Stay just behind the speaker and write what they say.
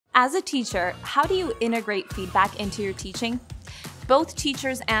As a teacher, how do you integrate feedback into your teaching? Both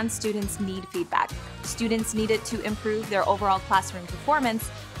teachers and students need feedback. Students need it to improve their overall classroom performance,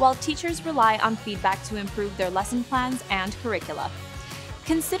 while teachers rely on feedback to improve their lesson plans and curricula.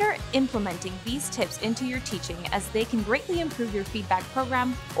 Consider implementing these tips into your teaching, as they can greatly improve your feedback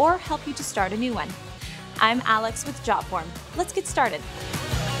program or help you to start a new one. I'm Alex with Jotform. Let's get started.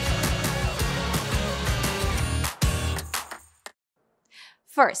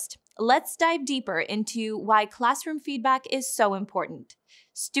 First, let's dive deeper into why classroom feedback is so important.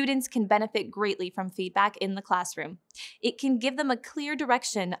 Students can benefit greatly from feedback in the classroom. It can give them a clear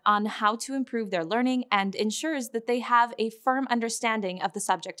direction on how to improve their learning and ensures that they have a firm understanding of the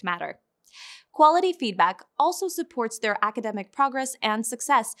subject matter. Quality feedback also supports their academic progress and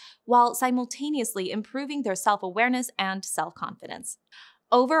success while simultaneously improving their self-awareness and self-confidence.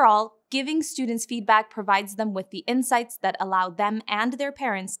 Overall, giving students feedback provides them with the insights that allow them and their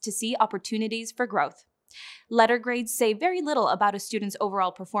parents to see opportunities for growth. Letter grades say very little about a student's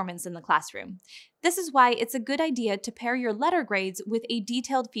overall performance in the classroom. This is why it's a good idea to pair your letter grades with a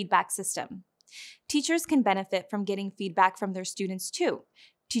detailed feedback system. Teachers can benefit from getting feedback from their students too.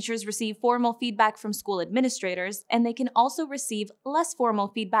 Teachers receive formal feedback from school administrators, and they can also receive less formal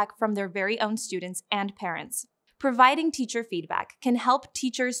feedback from their very own students and parents. Providing teacher feedback can help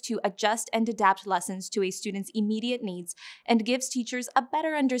teachers to adjust and adapt lessons to a student's immediate needs and gives teachers a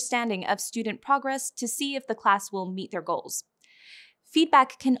better understanding of student progress to see if the class will meet their goals.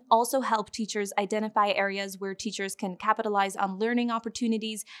 Feedback can also help teachers identify areas where teachers can capitalize on learning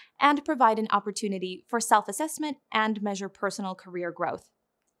opportunities and provide an opportunity for self-assessment and measure personal career growth.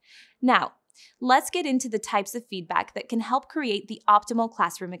 Now, let's get into the types of feedback that can help create the optimal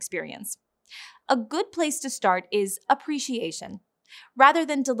classroom experience. A good place to start is appreciation. Rather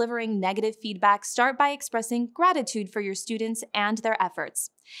than delivering negative feedback, start by expressing gratitude for your students and their efforts.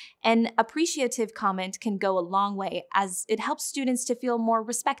 An appreciative comment can go a long way, as it helps students to feel more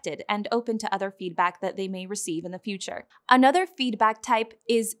respected and open to other feedback that they may receive in the future. Another feedback type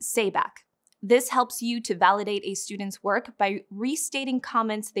is sayback. This helps you to validate a student's work by restating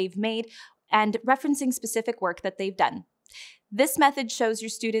comments they've made and referencing specific work that they've done. This method shows your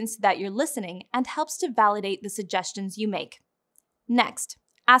students that you're listening and helps to validate the suggestions you make. Next,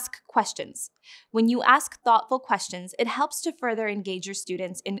 ask questions. When you ask thoughtful questions, it helps to further engage your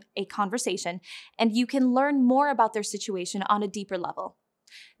students in a conversation, and you can learn more about their situation on a deeper level.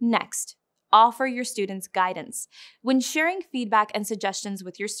 Next, offer your students guidance. When sharing feedback and suggestions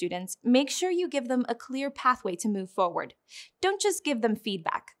with your students, make sure you give them a clear pathway to move forward. Don't just give them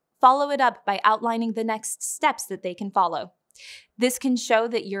feedback. Follow it up by outlining the next steps that they can follow. This can show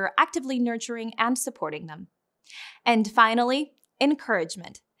that you're actively nurturing and supporting them. And finally,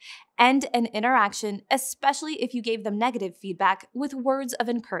 encouragement. End an interaction, especially if you gave them negative feedback, with words of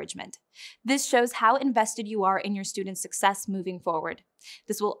encouragement. This shows how invested you are in your students' success moving forward.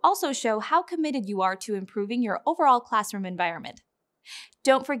 This will also show how committed you are to improving your overall classroom environment.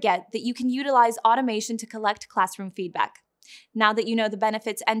 Don't forget that you can utilize automation to collect classroom feedback. Now that you know the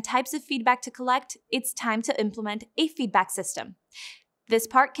benefits and types of feedback to collect, it's time to implement a feedback system. This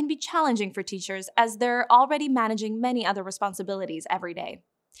part can be challenging for teachers, as they're already managing many other responsibilities every day.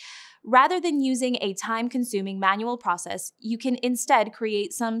 Rather than using a time-consuming manual process, you can instead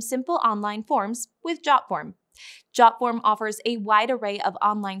create some simple online forms with Jotform. Jotform offers a wide array of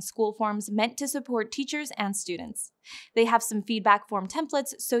online school forms meant to support teachers and students. They have some feedback form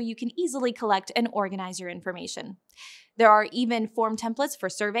templates so you can easily collect and organize your information. There are even form templates for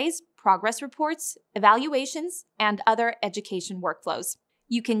surveys, progress reports, evaluations, and other education workflows.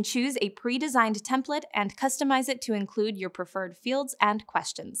 You can choose a pre-designed template and customize it to include your preferred fields and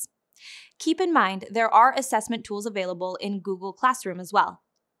questions. Keep in mind, there are assessment tools available in Google Classroom as well.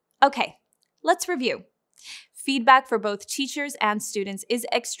 Okay, let's review. Feedback for both teachers and students is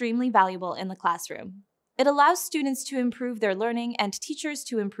extremely valuable in the classroom. It allows students to improve their learning and teachers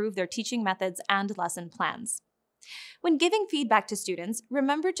to improve their teaching methods and lesson plans. When giving feedback to students,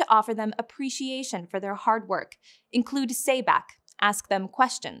 remember to offer them appreciation for their hard work. Include sayback, ask them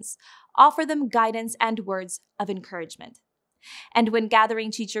questions, offer them guidance and words of encouragement. And when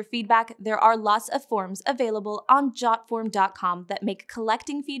gathering teacher feedback, there are lots of forms available on jotform.com that make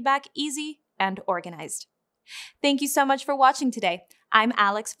collecting feedback easy and organized. Thank you so much for watching today. I'm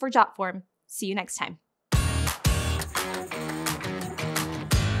Alex for Jotform. See you next time.